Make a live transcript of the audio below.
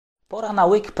Pora na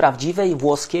łyk prawdziwej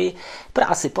włoskiej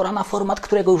prasy, pora na format,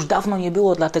 którego już dawno nie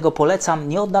było, dlatego polecam,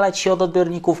 nie oddalać się od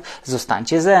odbiorników,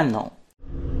 zostańcie ze mną.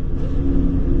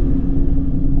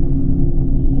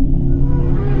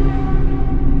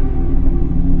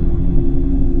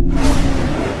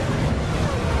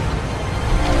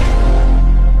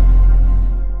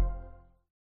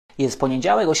 Jest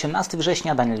poniedziałek, 18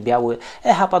 września, Daniel Biały,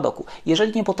 Echa, padoku.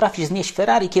 Jeżeli nie potrafisz znieść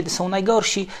Ferrari, kiedy są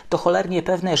najgorsi, to cholernie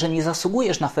pewne, że nie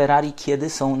zasługujesz na Ferrari, kiedy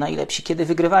są najlepsi, kiedy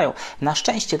wygrywają. Na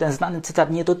szczęście ten znany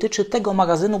cytat nie dotyczy tego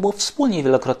magazynu, bo wspólnie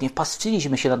wielokrotnie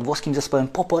pastwiliśmy się nad włoskim zespołem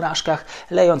po porażkach,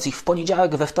 lejąc ich w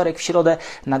poniedziałek, we wtorek, w środę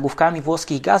nagłówkami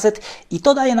włoskich gazet i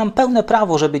to daje nam pełne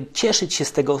prawo, żeby cieszyć się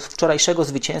z tego wczorajszego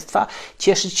zwycięstwa,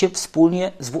 cieszyć się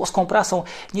wspólnie z włoską prasą.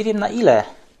 Nie wiem na ile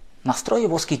nastroje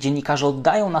włoskich dziennikarzy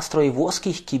oddają nastroje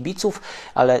włoskich kibiców,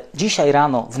 ale dzisiaj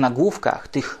rano w nagłówkach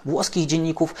tych włoskich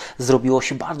dzienników zrobiło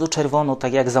się bardzo czerwono,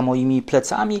 tak jak za moimi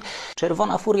plecami.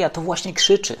 Czerwona furia to właśnie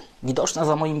krzyczy. Widoczna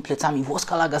za moimi plecami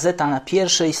włoska La Gazzetta na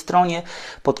pierwszej stronie,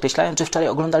 podkreślając, że wczoraj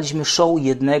oglądaliśmy show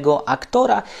jednego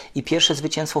aktora i pierwsze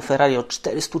zwycięstwo Ferrari od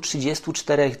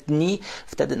 434 dni.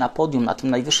 Wtedy na podium, na tym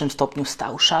najwyższym stopniu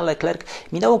stał Charles Leclerc.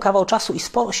 Minęło kawał czasu i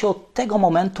sporo się od tego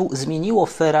momentu zmieniło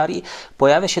w Ferrari.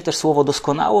 Pojawia się też słowo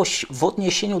doskonałość w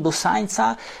odniesieniu do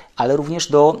Sainza, ale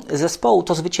również do zespołu.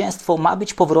 To zwycięstwo ma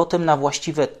być powrotem na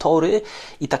właściwe tory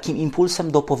i takim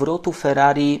impulsem do powrotu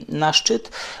Ferrari na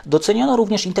szczyt. Doceniono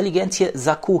również inteligencję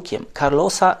za kółkiem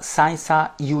Carlosa Sainza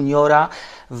juniora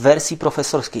w wersji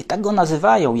profesorskiej. Tak go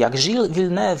nazywają, jak Gilles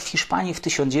Villeneuve w Hiszpanii w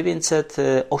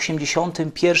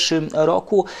 1981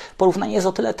 roku. Porównanie jest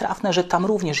o tyle trafne, że tam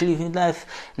również Gilles Villeneuve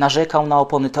narzekał na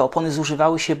opony. Te opony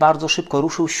zużywały się bardzo szybko.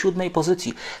 Ruszył z 7.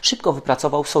 pozycji. Szybko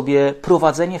wypracował sobie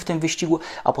prowadzenie w tym wyścigu,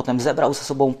 a potem zebrał ze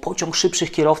sobą pociąg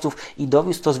szybszych kierowców i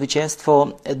dowiózł to zwycięstwo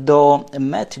do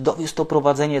mety, dowiózł to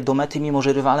prowadzenie do mety, mimo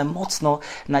że rywale mocno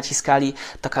naciskali.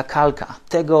 Taka kalka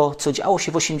tego, co działo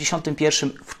się w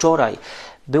 81 wczoraj,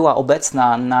 była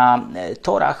obecna na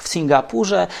torach w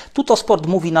Singapurze. Tutosport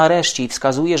mówi nareszcie i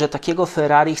wskazuje, że takiego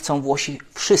Ferrari chcą Włosi.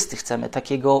 Wszyscy chcemy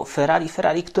takiego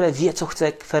Ferrari, które wie, co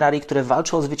chce, Ferrari, które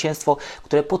walczy o zwycięstwo,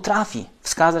 które potrafi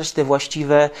wskazać te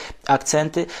właściwe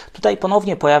akcenty. Tutaj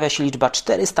ponownie pojawia się liczba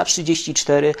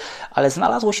 434, ale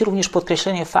znalazło się również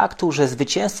podkreślenie faktu, że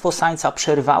zwycięstwo Sainza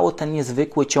przerwało ten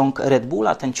niezwykły ciąg Red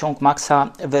Bulla, ten ciąg Maxa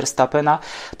Verstappena.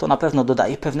 To na pewno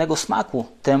dodaje pewnego smaku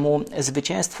temu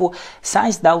zwycięstwu.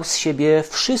 Sainz dał z siebie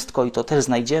wszystko i to też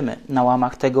znajdziemy na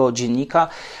łamach tego dziennika,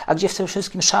 a gdzie w tym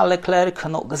wszystkim Charles Leclerc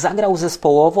zagrał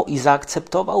zespołowo i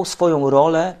zaakceptował swoją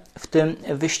rolę w tym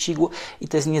wyścigu i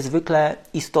to jest niezwykle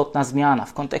istotna zmiana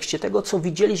w kontekście tego, co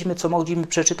widzieliśmy, co mogliśmy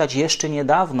przeczytać jeszcze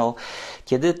niedawno,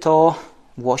 kiedy to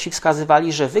Włosi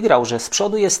wskazywali, że wygrał, że z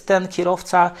przodu jest ten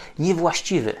kierowca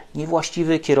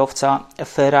niewłaściwy kierowca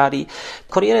Ferrari.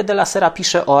 Corriere della Sera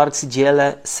pisze o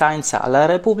arcydziele Sainza, ale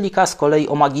Repubblica z kolei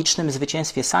o magicznym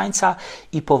zwycięstwie Sainza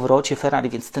i powrocie Ferrari,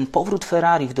 więc ten powrót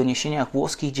Ferrari w doniesieniach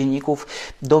włoskich dzienników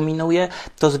dominuje.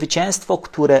 To zwycięstwo,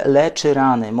 które leczy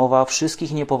rany. Mowa o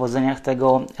wszystkich niepowodzeniach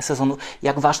tego sezonu.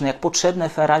 Jak ważne, jak potrzebne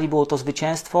Ferrari było to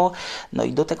zwycięstwo. No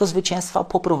i do tego zwycięstwa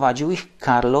poprowadził ich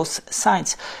Carlos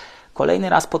Sainz. Kolejny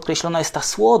raz podkreślona jest ta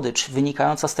słodycz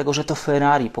wynikająca z tego, że to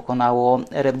Ferrari pokonało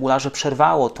Red Bulla, że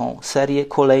przerwało tą serię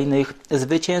kolejnych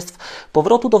zwycięstw.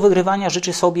 Powrotu do wygrywania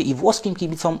życzy sobie i włoskim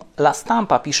kibicom La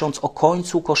Stampa, pisząc o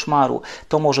końcu koszmaru.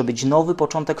 To może być nowy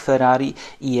początek Ferrari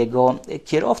i jego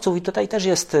kierowców. I tutaj też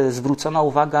jest zwrócona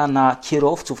uwaga na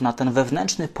kierowców, na ten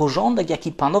wewnętrzny porządek,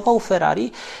 jaki panował w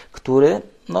Ferrari, który,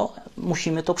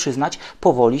 musimy to przyznać,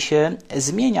 powoli się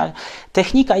zmienia.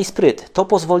 Technika i spryt, to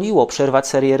pozwoliło przerwać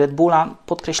serię Red Bulla.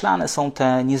 Podkreślane są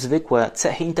te niezwykłe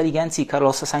cechy inteligencji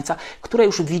Carlosa Sainza, które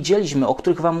już widzieliśmy, o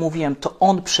których Wam mówiłem. To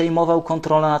on przejmował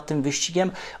kontrolę nad tym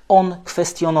wyścigiem, on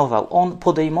kwestionował, on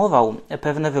podejmował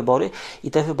pewne wybory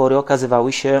i te wybory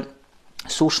okazywały się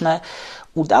słuszne.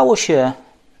 Udało się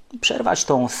przerwać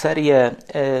tą serię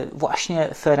właśnie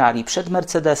Ferrari przed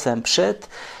Mercedesem, przed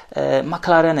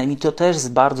McLarenem i to też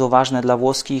jest bardzo ważne dla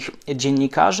włoskich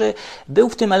dziennikarzy. Był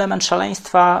w tym element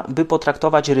szaleństwa, by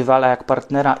potraktować rywala jak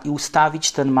partnera i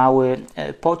ustawić ten mały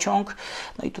pociąg.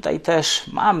 No i tutaj też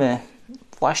mamy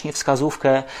właśnie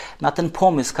wskazówkę na ten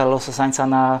pomysł Carlosa Sainza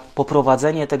na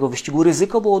poprowadzenie tego wyścigu.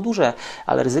 Ryzyko było duże,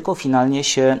 ale ryzyko finalnie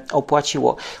się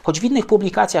opłaciło. Choć w innych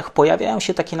publikacjach pojawiają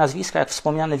się takie nazwiska jak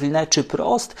wspomniany Villeneuve czy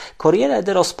Prost, Corriere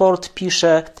dello Sport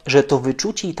pisze, że to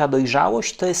wyczucie i ta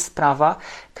dojrzałość to jest sprawa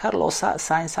Carlosa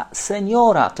Sainza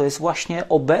seniora. To jest właśnie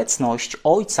obecność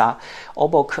ojca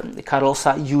obok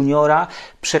Carlosa juniora,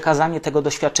 przekazanie tego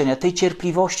doświadczenia, tej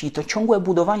cierpliwości i to ciągłe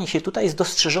budowanie się. Tutaj jest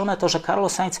dostrzeżone to, że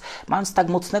Carlos Sainz, mając tak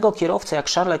mocnego kierowcę jak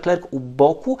Charles Leclerc u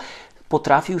boku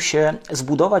potrafił się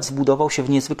zbudował się w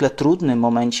niezwykle trudnym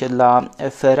momencie dla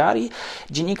Ferrari.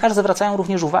 Dziennikarze zwracają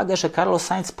również uwagę, że Carlos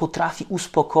Sainz potrafi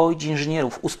uspokoić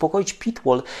inżynierów, uspokoić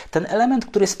pitwall, ten element,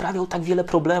 który sprawiał tak wiele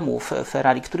problemów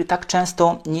Ferrari, który tak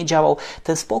często nie działał.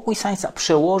 Ten spokój Sainza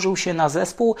przełożył się na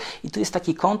zespół i tu jest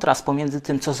taki kontrast pomiędzy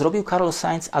tym, co zrobił Carlos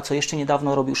Sainz, a co jeszcze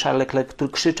niedawno robił Charles Leclerc, który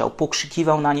krzyczał,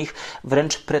 pokrzykiwał na nich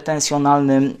wręcz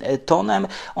pretensjonalnym tonem.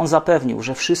 On zapewnił,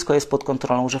 że wszystko jest pod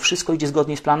kontrolą, że wszystko idzie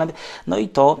zgodnie z planem. No i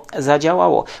to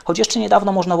zadziałało. Choć jeszcze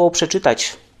niedawno można było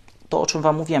przeczytać to, o czym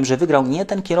Wam mówiłem, że wygrał nie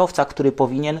ten kierowca, który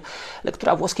powinien.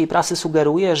 Lektura włoskiej prasy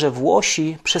sugeruje, że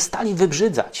Włosi przestali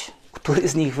wybrzydzać, który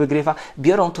z nich wygrywa.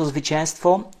 Biorą to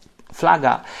zwycięstwo.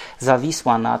 Flaga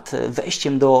zawisła nad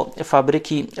wejściem do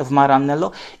fabryki w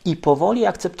Maranello i powoli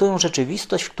akceptują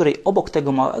rzeczywistość, w której obok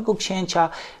tego małego księcia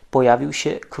pojawił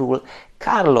się król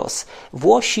Carlos.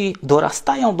 Włosi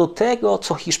dorastają do tego,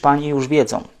 co Hiszpanie już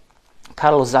wiedzą.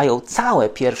 Carlos zajął całe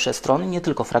pierwsze strony, nie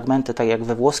tylko fragmenty, tak jak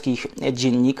we włoskich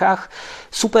dziennikach.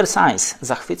 Super Sainz,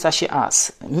 zachwyca się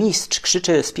as. Mistrz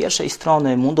krzyczy z pierwszej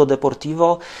strony Mundo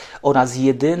Deportivo oraz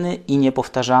jedyny i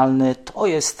niepowtarzalny. To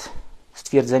jest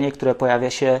stwierdzenie, które pojawia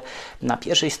się na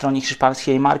pierwszej stronie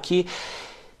hiszpańskiej marki.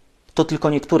 To tylko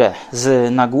niektóre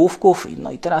z nagłówków.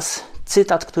 No i teraz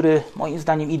cytat, który moim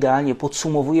zdaniem idealnie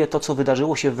podsumowuje to, co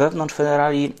wydarzyło się wewnątrz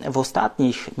Ferrari w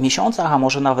ostatnich miesiącach, a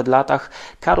może nawet latach.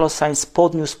 Carlos Sainz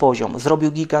podniósł poziom,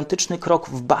 zrobił gigantyczny krok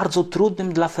w bardzo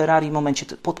trudnym dla Ferrari momencie.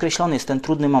 Podkreślony jest ten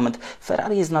trudny moment.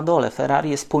 Ferrari jest na dole, Ferrari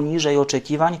jest poniżej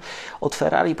oczekiwań. Od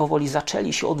Ferrari powoli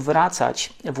zaczęli się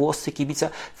odwracać włoscy kibice.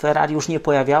 Ferrari już nie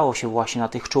pojawiało się właśnie na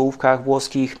tych czołówkach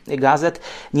włoskich gazet.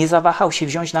 Nie zawahał się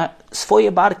wziąć na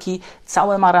swoje barki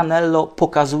całe Maranello,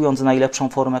 pokazując najlepszą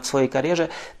formę w swojej karierze.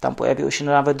 Tam pojawiło się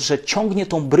nawet, że ciągnie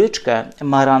tą bryczkę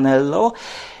Maranello.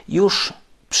 Już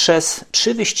przez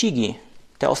 3 wyścigi,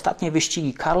 te ostatnie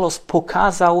wyścigi, Carlos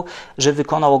pokazał, że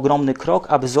wykonał ogromny krok,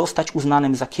 aby zostać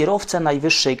uznanym za kierowcę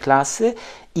najwyższej klasy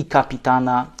i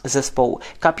kapitana zespołu.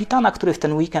 Kapitana, który w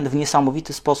ten weekend w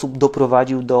niesamowity sposób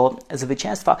doprowadził do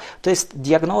zwycięstwa. To jest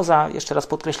diagnoza, jeszcze raz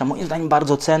podkreślam, moim zdaniem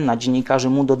bardzo cenna dziennikarzy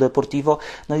Mundo Deportivo,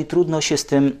 no i trudno się z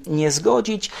tym nie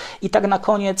zgodzić. I tak na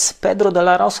koniec Pedro de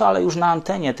la Rosa, ale już na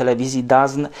antenie telewizji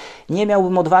DAZN, nie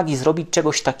miałbym odwagi zrobić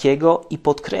czegoś takiego i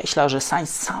podkreśla, że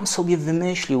Sainz sam sobie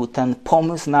wymyślił ten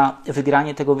pomysł na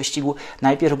wygranie tego wyścigu.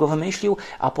 Najpierw go wymyślił,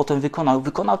 a potem wykonał.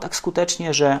 Wykonał tak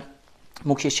skutecznie, że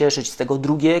mógł się cieszyć z tego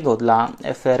drugiego dla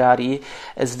Ferrari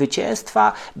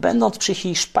zwycięstwa. Będąc przy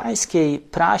hiszpańskiej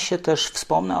prasie, też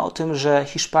wspomnę o tym, że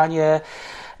Hiszpanie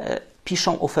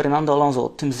piszą o Fernando Alonso, o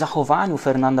tym zachowaniu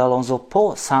Fernando Alonso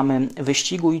po samym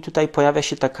wyścigu i tutaj pojawia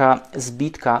się taka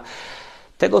zbitka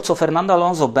tego, co Fernando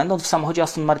Alonso, będąc w samochodzie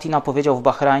Aston Martina, powiedział w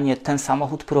Bahrajnie: ten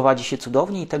samochód prowadzi się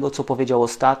cudownie, i tego, co powiedział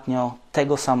ostatnio: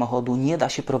 tego samochodu nie da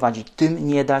się prowadzić, tym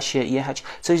nie da się jechać.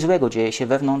 Coś złego dzieje się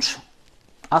wewnątrz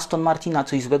Aston Martina,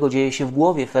 coś złego dzieje się w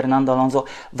głowie Fernando Alonso,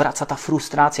 wraca ta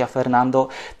frustracja Fernando,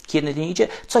 kiedy nie idzie,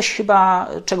 coś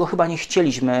czego chyba nie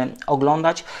chcieliśmy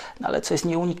oglądać, no ale co jest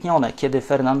nieuniknione, kiedy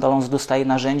Fernando Alonso dostaje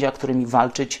narzędzia, którymi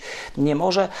walczyć nie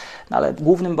może, no ale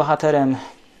głównym bohaterem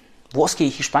włoskiej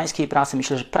i hiszpańskiej prasy,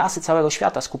 myślę, że prasy całego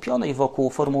świata skupionej wokół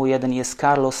Formuły 1 jest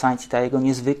Carlos Sainz i ta jego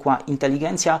niezwykła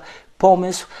inteligencja,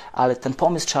 pomysł, ale ten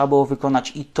pomysł trzeba było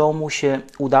wykonać i to mu się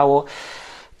udało.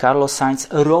 Carlos Sainz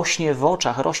rośnie w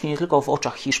oczach, rośnie nie tylko w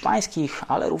oczach hiszpańskich,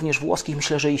 ale również włoskich,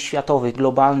 myślę, że i światowych,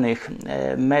 globalnych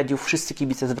mediów. Wszyscy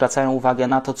kibice zwracają uwagę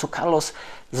na to, co Carlos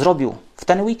zrobił w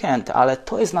ten weekend, ale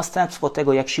to jest następstwo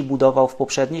tego, jak się budował w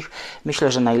poprzednich.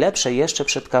 Myślę, że najlepsze jeszcze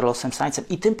przed Carlosem Sainzem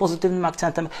i tym pozytywnym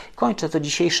akcentem kończę to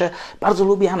dzisiejsze, bardzo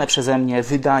lubiane przeze mnie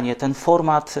wydanie. Ten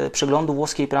format przeglądu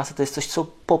włoskiej prasy to jest coś, co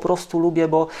po prostu lubię,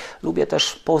 bo lubię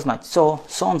też poznać, co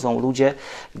sądzą ludzie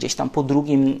gdzieś tam po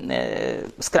drugim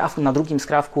skrawku, na drugim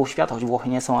skrawku świata, choć Włochy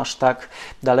nie są aż tak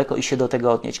daleko i się do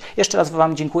tego odnieść. Jeszcze raz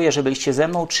Wam dziękuję, że byliście ze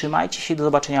mną. Trzymajcie się, do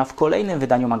zobaczenia w kolejnym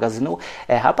wydaniu magazynu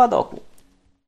Echa Padoku.